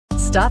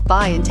Stop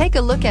by and take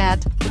a look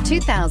at the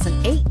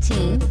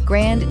 2018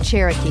 Grand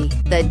Cherokee.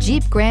 The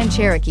Jeep Grand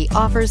Cherokee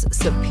offers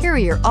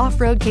superior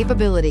off-road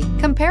capability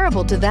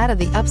comparable to that of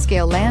the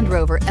upscale Land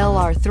Rover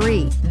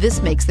LR3.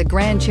 This makes the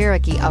Grand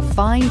Cherokee a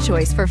fine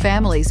choice for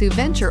families who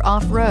venture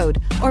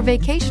off-road or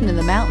vacation in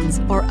the mountains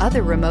or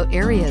other remote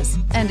areas,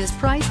 and is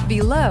priced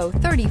below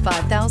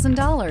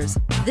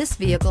 $35,000. This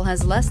vehicle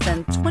has less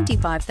than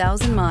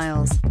 25,000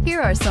 miles.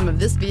 Here are some of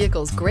this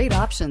vehicle's great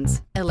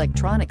options: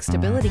 electronic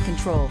stability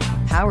control,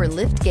 power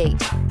lift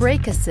gate,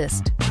 brake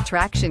assist,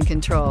 traction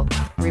control,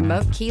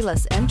 remote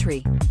keyless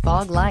entry,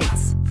 fog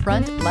lights,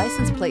 front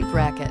license plate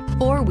bracket,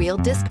 four-wheel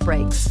disc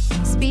brakes,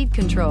 speed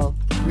control,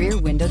 rear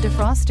window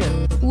defroster.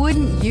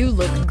 Wouldn't you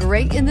look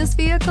great in this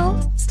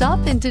vehicle?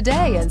 Stop in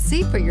today and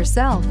see for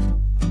yourself.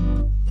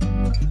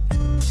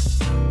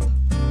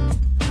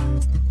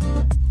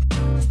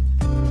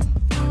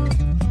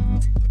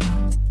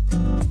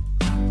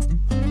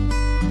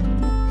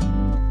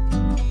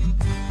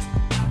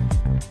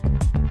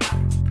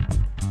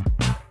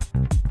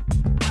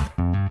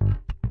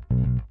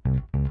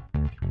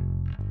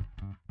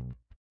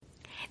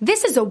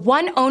 This is a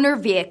one-owner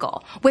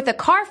vehicle with a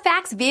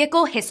Carfax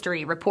Vehicle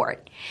History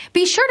Report.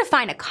 Be sure to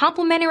find a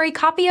complimentary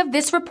copy of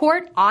this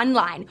report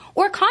online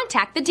or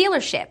contact the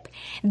dealership.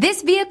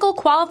 This vehicle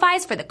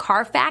qualifies for the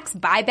Carfax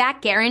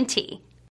Buyback Guarantee.